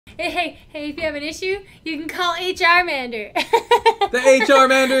Hey, if you have an issue, you can call HR Mander. The HR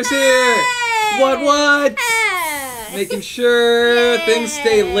Mander's here! What? Making sure things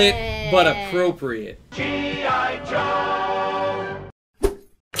stay lit, but appropriate. G.I. Joe!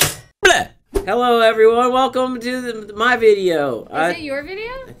 Hello everyone, welcome to my video. Is it your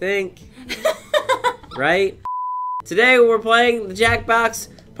video? I think. Right? Today we're playing the Jackbox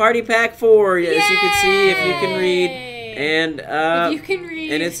Party Pack 4, as you can see if you can read. And if you can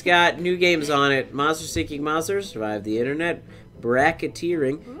read. And it's got new games on it. Monster Seeking Monsters, Survive the Internet,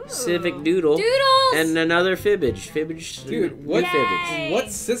 Bracketeering, Ooh. Civic Doodles, and another Fibbage. Dude,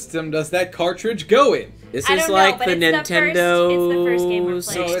 what system does that cartridge go in? This is like the Nintendo it's the first game we're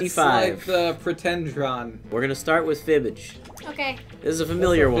playing. 65. So it's like the Pretendron. We're gonna start with Fibbage. Okay. This is a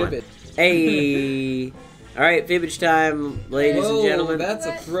familiar one. Fibbage. Hey. Alright, Fibbage time, ladies and gentlemen. That's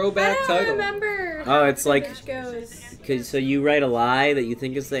a throwback title. I don't remember. Oh, it's like... Goes. So you write a lie that you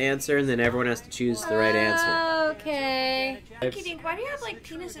think is the answer, and then everyone has to choose the right answer. Okay. Dink, why do you have like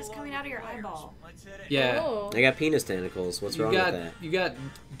penises coming out of your eyeball? Yeah. Oh. I got penis tentacles. What's wrong with that? You got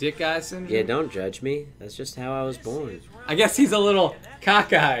dick eye syndrome? Yeah, don't judge me. That's just how I was born. I guess he's a little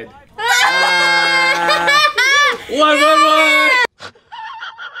cockeyed. What?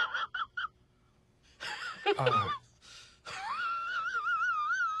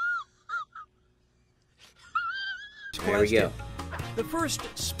 There we go. The first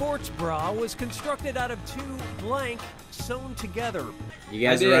sports bra was constructed out of two blank sewn together. You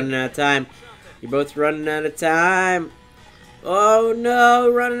guys are running out of time. You're both running out of time. Oh no,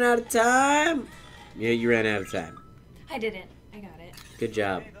 running out of time. Yeah, you ran out of time. I didn't. I got it. Good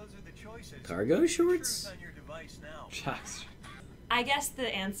job. Cargo shorts? I guessed the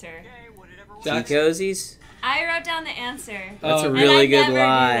answer. Tea cozies? I wrote down the answer. That's a really good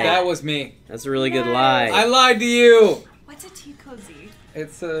lie. That was me. That's a really good lie. I lied to you. What's a tea cozy?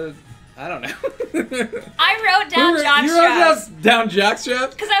 It's a... I don't know. I wrote down jockstraps. You wrote down jockstraps?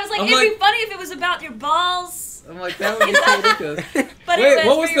 Because I was like, it'd be funny if it was about your balls. I'm like, that would be so ridiculous. Wait,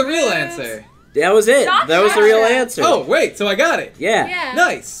 what was the real answer? That was it. That was the real answer. Oh, wait, so I got it. Yeah.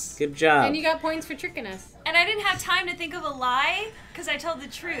 Nice. Good job. And you got points for tricking us. And I didn't have time to think of a lie because I told the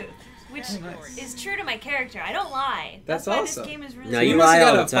truth, which is true to my character. I don't lie. That's why awesome. This game is really No, you lie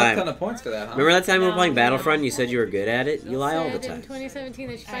all the time. You got a ton of points for that, huh? Remember that time we were playing Battlefront and you said you were good at it? You lie all the time. In 2017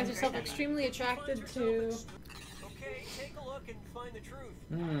 that she finds herself extremely attracted to... Okay, take a look and find the truth.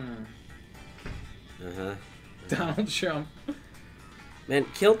 Uh-huh. Donald Trump. Man,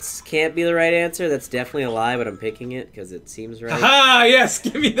 kilts can't be the right answer. That's definitely a lie, but I'm picking it because it seems right. Ah, yes,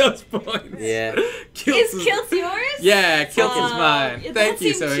 give me those points. Yeah. Is kilts yours? Yeah, kilts is mine. Thank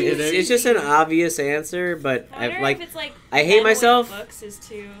you, Sohinki. It's just an obvious answer, but I wonder if it's like I hate myself. Books is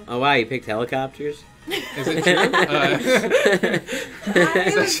too... Oh wow, you picked helicopters? Is it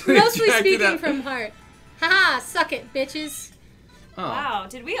true? Mostly speaking from heart. Haha, suck it, bitches. Oh. Wow,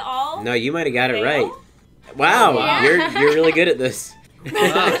 did we all? No, you might have got it right. Wow, yeah. you're really good at this.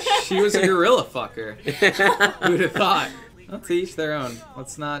 Wow, she was a gorilla fucker. Who'd have thought? Let's each their own.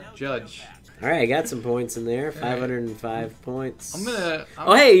 Let's not judge. Alright, I got some points in there. 505 points.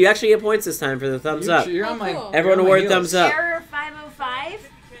 Oh, hey, you actually get points this time for the thumbs up. You're on my, cool. Everyone award thumbs up. Error 505?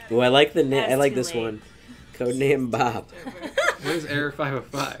 Oh, I like the I like too this late. one. Codename Bob. Where's error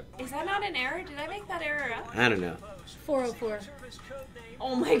 505? Is that not an error? Did I make that error up? I don't know. 404.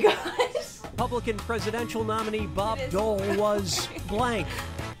 Oh my gosh. Republican presidential nominee Bob Dole was blank.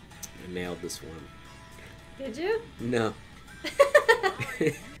 I nailed this one. Did you? No.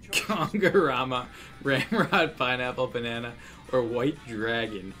 Kongorama, Ramrod, Pineapple, Banana, or White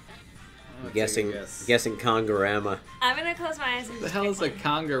Dragon? Guessing Kongorama. I'm gonna close my eyes and What the just hell pick is a one.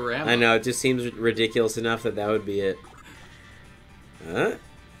 Kongorama? I know, it just seems ridiculous enough that would be it. Huh?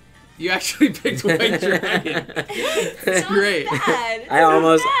 You actually picked White Dragon. That's great. Bad. I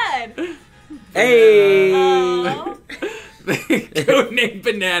almost... Bad. Hey! Oh. Codename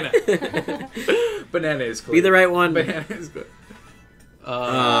Banana. Banana is cool. Be the right one. Banana is good.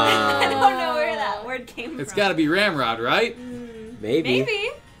 I don't know where that word came It's from. got to be Ramrod, right? Maybe. Maybe.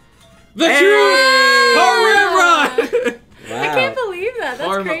 The Hey! truth! Our Ramrod! Wow. I can't believe that.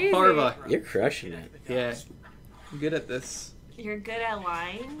 That's crazy. Parva. You're crushing it. Yeah. I'm good at this. You're good at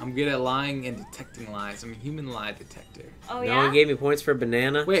lying? I'm good at lying and detecting lies. I'm a human lie detector. Oh, No yeah? one gave me points for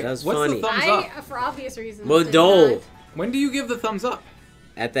banana. Wait, that was what's funny. the thumbs up? For obvious reasons. Well, did Dole. not. When do you give the thumbs up?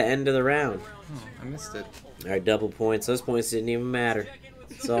 At the end of the round. Oh, I missed it. Alright, double points. Those points didn't even matter.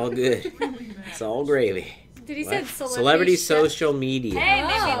 It's all good. It's all gravy. Did he say Celebrity chef? social media. Hey,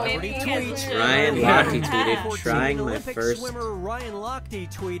 Oh. maybe you guys will. Ryan Yeah. Lochte tweeted, 14 trying my Olympic first... swimmer Ryan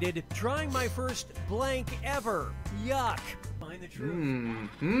Lochte tweeted, trying my first blank ever. Yuck. find the truth.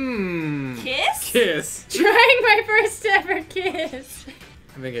 Kiss? Kiss. Trying my first ever kiss.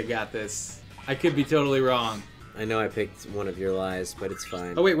 I think I got this. I could be totally wrong. I know I picked one of your lies, but it's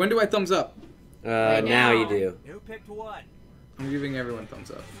fine. Oh wait, when do I thumbs up? Now you do. Who picked what? I'm giving everyone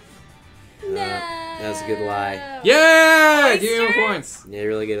thumbs up. No. That's a good lie. Yeah! Oyster? Give me more points. Yeah, you're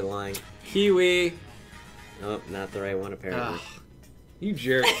really good at lying. Kiwi. Oh, not the right one apparently. Ugh. You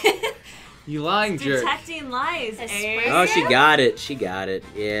jerk. You lying jerk. Detecting lies, eh? Oh, she got it. She got it.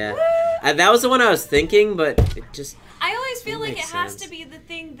 Yeah. That was the one I was thinking, but it just... I always feel That like it makes has sense. to be the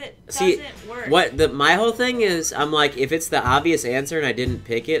thing that See, doesn't work. my whole thing is, I'm like, if it's the obvious answer and I didn't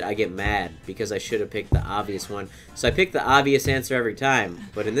pick it, I get mad because I should have picked the obvious one. So I pick the obvious answer every time,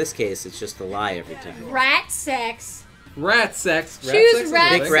 but in this case, it's just a lie every time. Rat sex. Rat sex. Choose sex?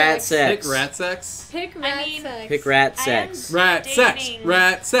 rat Pick rat sex. sex. Pick rat sex. Pick rat mean- sex. Pick rat I am sex. Rat sex. dating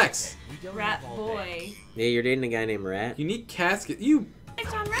Rat sex. Rat boy. Yeah, you're dating a guy named Rat. Unique casket. You.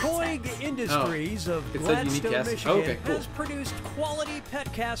 Picked on rat Koig sex. Industries of It said unique Gladstone, casket. Michigan, Oh, okay, cool. has produced quality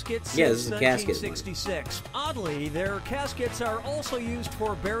pet caskets Yeah, this since is a casket one. 1966. Oddly, their caskets are also used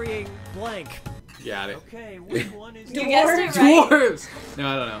for burying blank. Got it. Okay, which one is You guessed it right. Dwarves. No,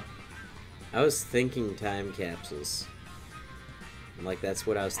 I don't know. I was thinking time capsules. Like, that's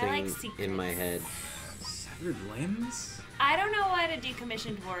what I was I like thinking in my head. Severed limbs. I don't know what a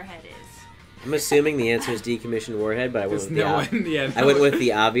decommissioned warhead is. I'm assuming the answer is decommissioned warhead, but I went There's with the no ob- one. Yeah. I went with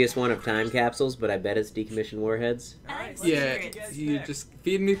the obvious one of time capsules, but I bet it's decommissioned warheads. I like Yeah. secrets. You just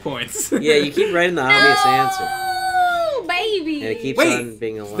feed me points. Yeah, you keep writing the obvious answer, Oh, baby. and it keeps Wait, on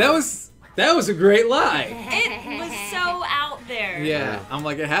being a lie. That was a great lie. It was so out there. Yeah. I'm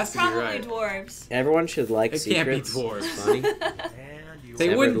like, it has to be Probably right. dwarves. Everyone should like It can't be secrets. dwarves. It's funny. And you They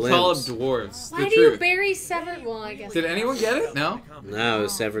Severed wouldn't call them limbs. dwarves. Why the do you truth. bury severed? Well, I guess. Did anyone get it? No. No, it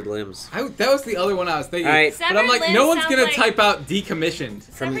was severed limbs. That was the other one I was thinking. All right. But I'm Severed like, limbs no one's sounds gonna like- type out decommissioned.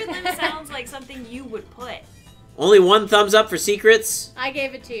 Severed limb sounds like something you would put. Only one thumbs up for secrets. I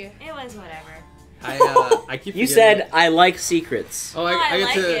gave it to you. It was whatever. I keep. You forgetting said I like secrets. it. Oh, Well, I I get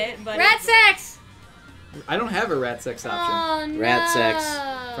like to. it, but Rat sex. I don't have a rat sex option. Oh, Rat no. sex.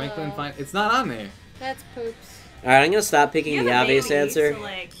 Franklin, fine. It's not on there. That's poops. All right, I'm gonna stop you picking have the a obvious baby, answer. So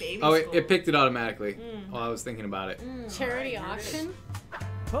like baby Oh, school. it picked it automatically Mm. while I was thinking about it. Charity auction.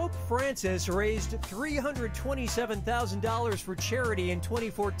 Pope Francis raised $327,000 for charity in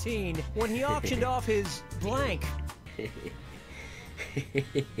 2014 when he auctioned off his blank.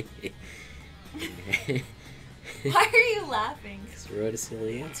 Why are you laughing? Just wrote a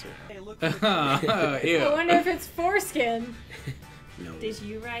silly answer. Hey, look for the Ew. I wonder if it's foreskin. No. Did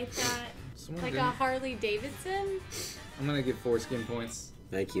you write that? Someone Like didn't- a Harley Davidson? I'm gonna give foreskin points.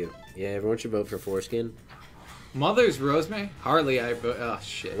 Thank you. Yeah, everyone should vote for foreskin. Mother's Rosemary? Harley, oh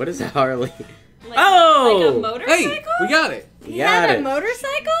shit. What is a Harley? Like, Oh! like a motorcycle? Hey, we got it. You He got had it. a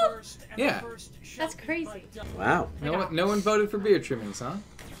motorcycle? Yeah. That's crazy. Wow. No one voted for beard trimmings, huh?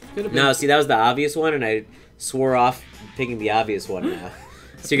 Could have been. No, see, that was the obvious one, and I swore off picking the obvious one now.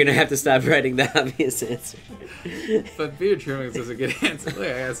 So you're gonna have to stop writing the obvious answer. But beard trimmings is a good answer. Look,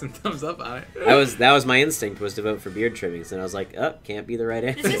 I got some thumbs up on it. That was my instinct, was to vote for beard trimmings, and I was like, oh, can't be the right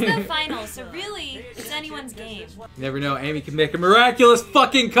answer. This is the final, so really, it's anyone's game. You never know, Amy can make a miraculous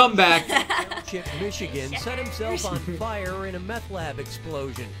fucking comeback. Chip, Michigan, set himself on fire in a meth lab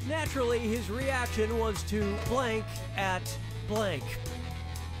explosion. Naturally, his reaction was to blank at blank.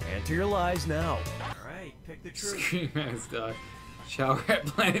 Enter your lies now. All right, pick the truth. Scream at his dog. Shower at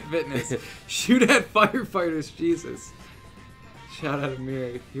Planet Fitness. Shoot at firefighters. Jesus. Shout out a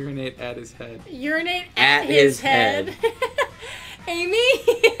mirror. Urinate at his head. Urinate At at his his head. Amy?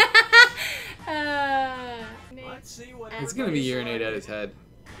 Let's see what It's gonna be urinate at his head.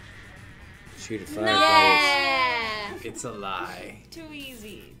 Shoot at firefighters. Yeah. It's a lie. Too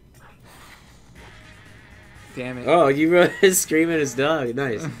easy. Damn it. Oh, you wrote scream at his dog.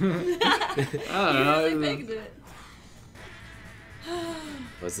 Nice. I don't You know. really picked it.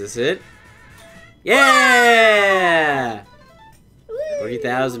 Was this it? Yeah!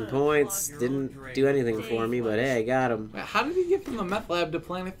 40,000 points. Didn't do anything for me, but hey, I got him. How did he get from the meth lab to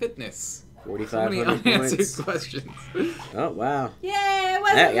Planet Fitness? So many 4,500 unanswered points. questions. Oh, wow. Yay, it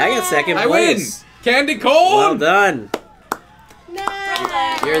wasn't I got second I win! place. Candy Well corn! done.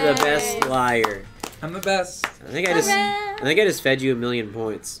 Nice. You're the best liar. I'm the best. I think I just fed you 1,000,000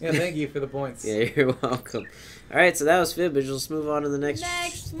 points. Yeah, thank you for the points. Yeah, you're welcome. All right, so that was Fibbage. Let's move on to the next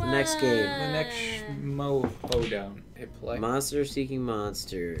Next game. The next mo down. Hit play. Monster seeking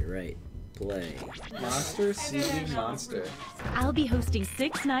monster. Right. play. Monster seeking monster. I'll be hosting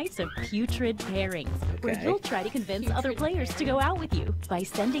 6 nights of putrid pairings, where Okay. you'll try to convince other players to go out with you by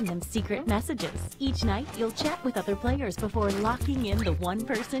sending them secret messages. Each night, you'll chat with other players before locking in the one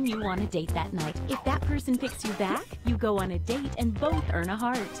person you want to date that night. If that person picks you back, you go on a date and both earn a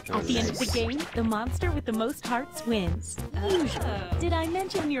heart. At the end of the game, the monster with the most hearts wins. Usually. Did I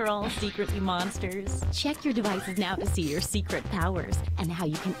mention you're all secretly monsters? Check your devices now to see your secret powers and how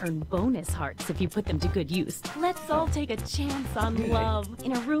you can earn bonus hearts if you put them to good use. Let's all take a chance on love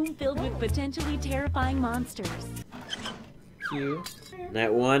in a room filled with potentially terrifying monsters. Q.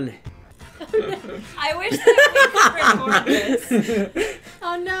 Night 1. I wish that we could record this.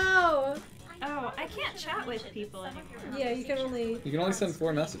 Oh no! Oh, I can't chat with people anymore. Yeah, you can only. You can only send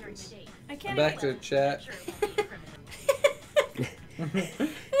 4 messages. I can't Back to even... chat. Oh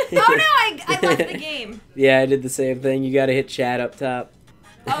no, I left the game. Yeah, I did the same thing. You gotta hit chat up top.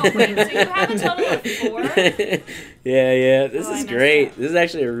 Oh wait, so you have a total of 4? Yeah. This Oh, I is messed great. up. This is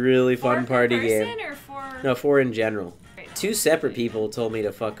actually a really 4 fun per party person game. or 4? No, 4 in general. 2 separate people told me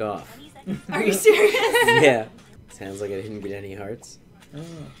to fuck off. Are you serious? Yeah. Sounds like I didn't get any hearts. Oh.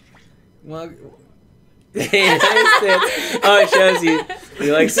 Well, Hey, nice tits. Oh, it shows you.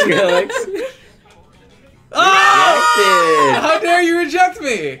 You like Skrillex? oh! Rejected. How dare you reject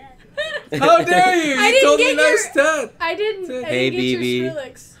me? How dare you? I You didn't told me get nice your- tit. I didn't. Hey, I didn't get BB. your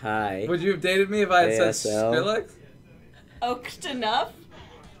Skrillex. Hi. Would you have dated me if I had said ASL. Skrillex? Oaked enough?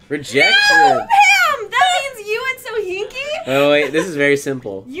 Rejection. No, Pam! That means you and Sohinki? Oh, wait. This is very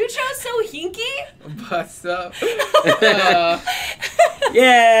simple. You chose Sohinki? Bust up.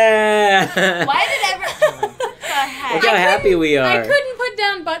 Yeah. Why did ever... What the heck? Look how happy we I are. couldn't put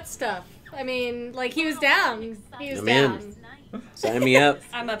down butt stuff. I mean, like, he was down. He was I'm in. down. Sign me up.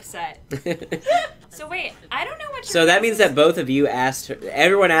 I'm upset. So wait, I don't know what your So that means that both of you asked her.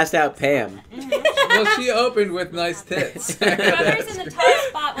 Everyone asked out Pam. Well, she opened with nice tits. Whoever's in the top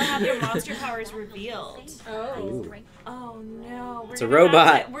spot will have their monster powers revealed. Oh. Ooh. Oh no. It's a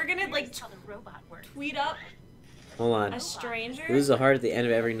robot. We're gonna like tweet up Hold on. a stranger. Loses a heart at the end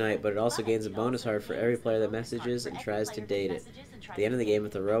of every night, but it also gains a bonus heart for every player that messages and tries to date it. At the end of the game,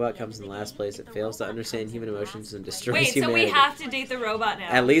 if the robot comes in last place, it fails to understand human emotions and destroys Wait, so humanity. we have to date the robot now.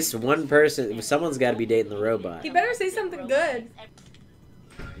 At least one person, someone's got to be dating the robot. He better say something good.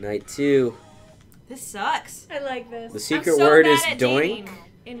 Night 2. This sucks. I like this. The I'm secret so word bad is at doink. dating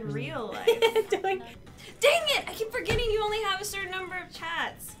in real life. Doing- Dang it! I keep forgetting you only have a certain number of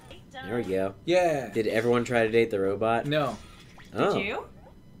chats. There we go. Yeah. Did everyone try to date the robot? No. Oh. Did you?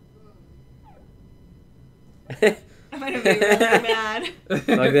 I'm gonna be really mad. Fuck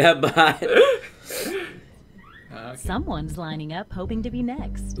that bot. Okay. Someone's lining up hoping to be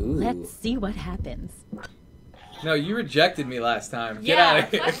next. Ooh. Let's see what happens. No, you rejected me last time. Get Yeah, out of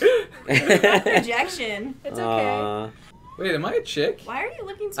here. fuck rejection. It's okay. Aw. Wait, am I a chick? Why are you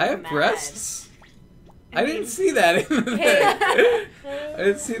looking so I have mad? breasts. I mean- didn't see that in the Hey. I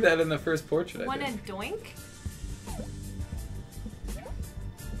didn't see that in the first portrait. I Want a did. doink?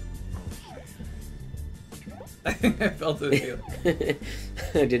 I think I felt it. Feel.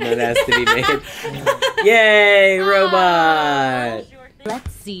 I did not ask to be made. Yay, robot!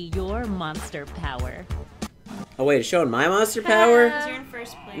 Let's see your monster power. Oh wait, it's showing my monster power? Because you're in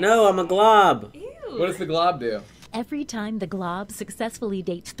first place. No, I'm a glob. Ew. What does the glob do? Every time the glob successfully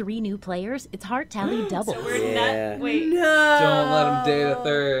dates 3 new players, its heart tally doubles. So we're Yeah. not. Wait. No. Don't let him date a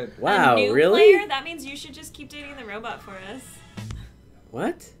third. Wow, a new really? player? That means you should just keep dating the robot for us.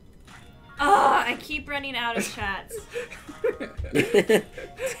 What? Oh, I keep running out of chats.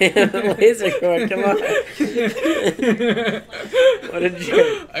 Damn, laser cord, come on. What a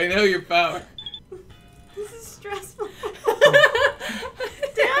jerk. I know your power. This is stressful.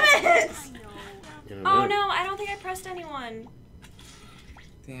 Damn it! Oh no, I don't think I pressed anyone.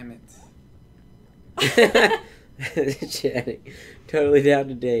 Damn it. Chatting. Totally down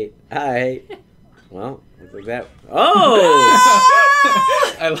to date. Hi. Well, looks like that. Oh!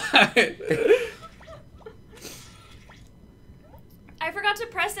 I lied. I forgot to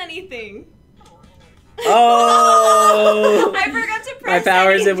press anything. Oh! I forgot to My press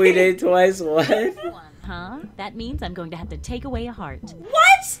powers if we anything. date twice, what? Huh? That means I'm going to have to take away a heart.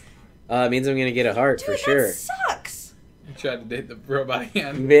 What? It means I'm gonna get a heart Dude, for that sure. sucks. I tried to date the robot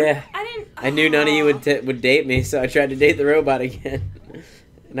again. Yeah. I didn't. I knew none of you Oh. would date me, so I tried to date the robot again.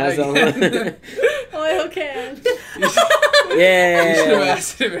 And I was the only Again. one. Oil can. You should have Yeah.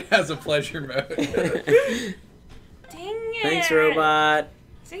 asked if it has a pleasure mode. Dang it. Thanks, robot.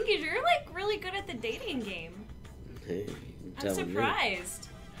 Sohinki, you're like really good at the dating game. Hey, you're I'm telling me. surprised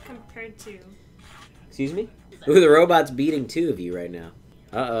compared to. Excuse me? Ooh, the robot's beating 2 of you right now.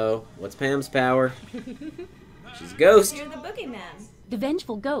 Uh-oh. What's Pam's power? She's a ghost. You're the boogeyman. The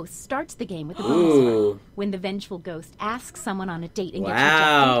Vengeful Ghost starts the game with a bonus heart. Ooh. When the Vengeful Ghost asks someone on a date and gets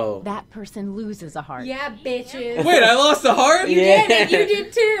Wow. rejected, that person loses a heart. Yeah, bitches. Wait, I lost a heart? You did, and you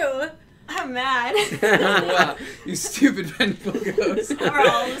did too. I'm mad. Wow, you stupid vengeful ghost. We're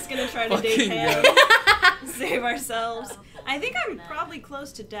all just gonna try to date Fucking Pam. ghost. Save ourselves. I think I'm probably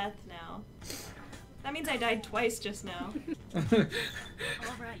close to death now. That means I died twice just now.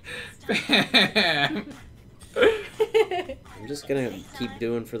 Bam. I'm just gonna keep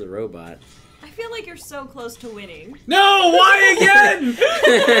doing for the robot. I feel like you're so close to winning. No, why again?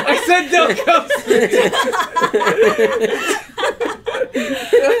 I said don't come.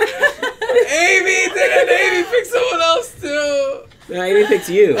 Amy did it. Amy picked someone else too. No, Amy picked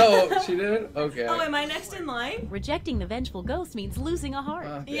you. Oh, she did? Okay. Oh, am I next in line? Rejecting the Vengeful Ghost means losing a heart.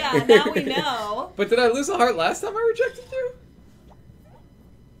 Okay. Yeah, now we know. But did I lose a heart last time I rejected you?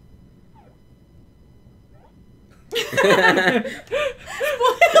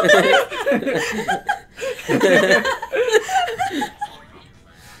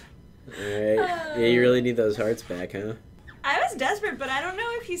 Alright. Yeah, you really need those hearts back, huh? I was desperate, but I don't know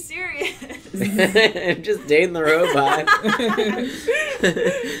if he's serious. I'm just dating the robot.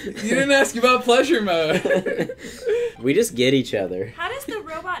 You didn't ask about pleasure mode. We just get each other. How does the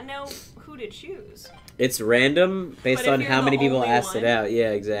robot know who to choose? It's random based But if on you're how the many people only asked one? it out.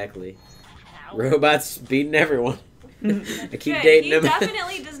 Yeah, exactly. Robots beating everyone. I keep Good, dating he him.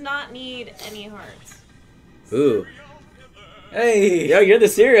 definitely does not need any hearts. Ooh. Hey. Yo, you're the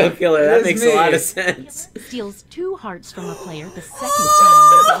serial killer. That That's makes me. a lot of sense. Steals 2 hearts from a player the second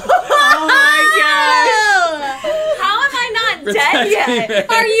time. Oh my How am I not Protect dead me, yet? man.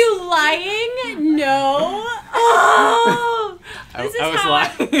 Are you lying? No. Oh! This is I was how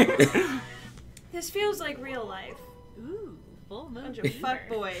lying. This feels like real life. Ooh, full moon. Bunch of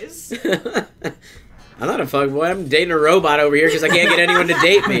fuckboys. I'm not a fuckboy. I'm dating a robot over here because I can't get anyone to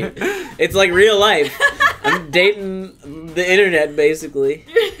date me. It's like real life. I'm dating the internet, basically.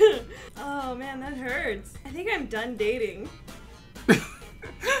 Oh man, that hurts. I think I'm done dating.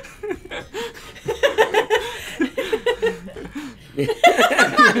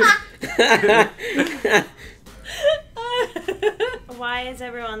 Why is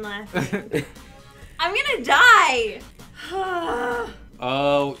everyone laughing? I'm gonna die!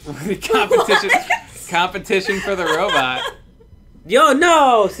 Oh, competition for the robot. Yo,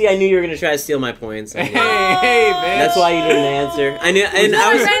 no! See, I knew you were gonna try to steal my points. Hey, hey, bitch. That's why you didn't answer. I knew, and No, I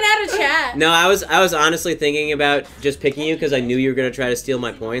I was. ran out of chat. No, I was honestly thinking about just picking you because I knew you were gonna try to steal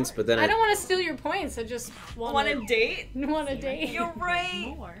my points, but then I don't want to steal your points. I just Want want a date? Want a date. You're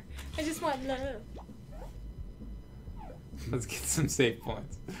right. I just want love. Let's get some safe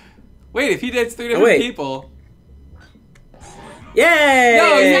points. Wait, if he dates 3 Oh, different wait. people, Yay! No,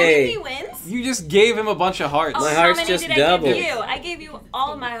 Does that mean he wins? you just gave him a bunch of hearts. My Oh, heart's how many just did I doubled. give you? I gave you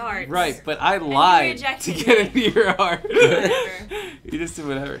all my hearts. Right, but I lied to rejected get me. into your heart. Whatever. You just did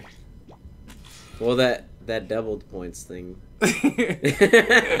whatever. Well, that doubled points thing. Oh,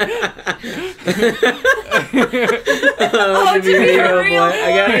 to be a real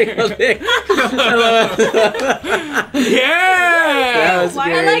I got a real thing. Yeah! That was Why- I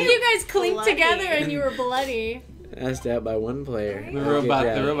great. like you guys clinked Bloody. together and you were bloody. Asked out by one player. The Good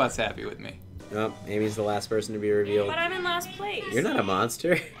job. robot's happy with me. Oh, Amy's the last person to be revealed. But I'm in last place. You're not a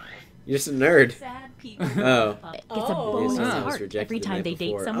monster. You're just a nerd. Sad people. Oh. Gets a Oh. bonus Yeah, someone was heart rejected every the time night they date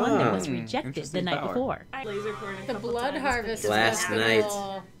before. someone that was Oh. rejected the Interesting night power. before. I laser poured a The couple blood times, harvest. but- Last was night.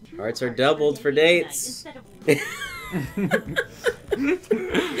 cool. Hearts are doubled for dates.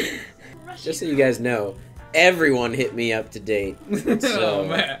 Just so you guys know, everyone hit me up to date. So. Oh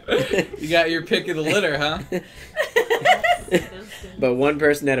man, you got your pick of the litter, huh? But one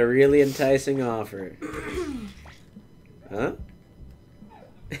person had a really enticing offer. Huh?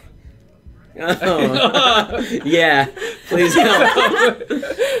 Oh. Yeah. Please help.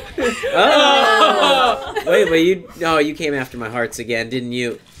 Oh. Wait, you came after my hearts again, didn't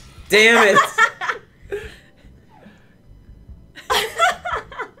you? Damn it.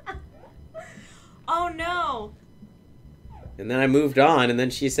 Oh no. And then I moved on, and then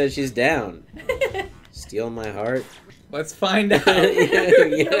she said she's down. Stealing my heart. Let's find out.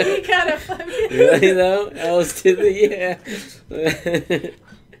 We gotta fucking. Really though? Else to the yeah.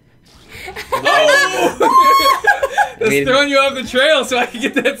 Oh! Just mean- throwing you off the trail so I can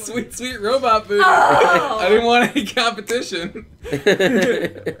get that sweet, sweet robot food. Oh. I didn't want any competition.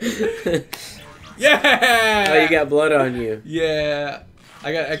 Yeah! Oh, you got blood on you. Yeah.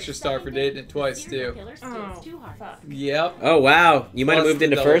 I got extra star for dating it twice too. Oh, fuck. Yep. Oh wow, you might have Plus moved the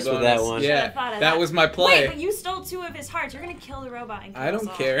into double first with that bonus. one. Yeah, Should've thought of that was my play. Wait, but you stole 2 of his hearts. You're gonna kill the robot and kill I us don't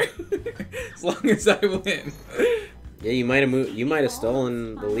all. care. As long as I win. Yeah, you might have moved. You might have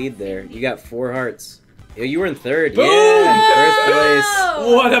stolen the lead there. You got 4 hearts. Yeah, you were in third. Boom! Yeah, first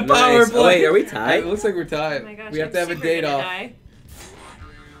place. What a power Nice. play! Oh, wait, are we tied? It looks like we're tied. Oh my gosh, we have to have a super date gonna off. die.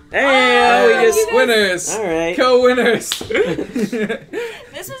 Hey, we just winners. All right. Co-winners.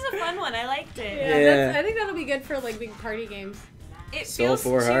 This was a fun one. I liked it. Yeah, Yeah. I think that'll be good for like big party games. It Stole feels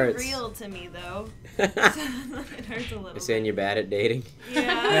 4 too hearts. real to me though. It hurts a little. You're saying you're bad at dating? Yeah.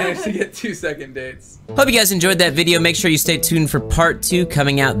 Managed to get 2-second dates. Hope you guys enjoyed that video. Make sure you stay tuned for part 2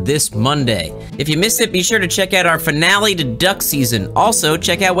 coming out this Monday. If you missed it, be sure to check out our finale to duck season. Also,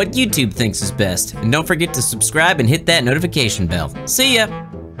 check out what YouTube thinks is best. And don't forget to subscribe and hit that notification bell. See ya!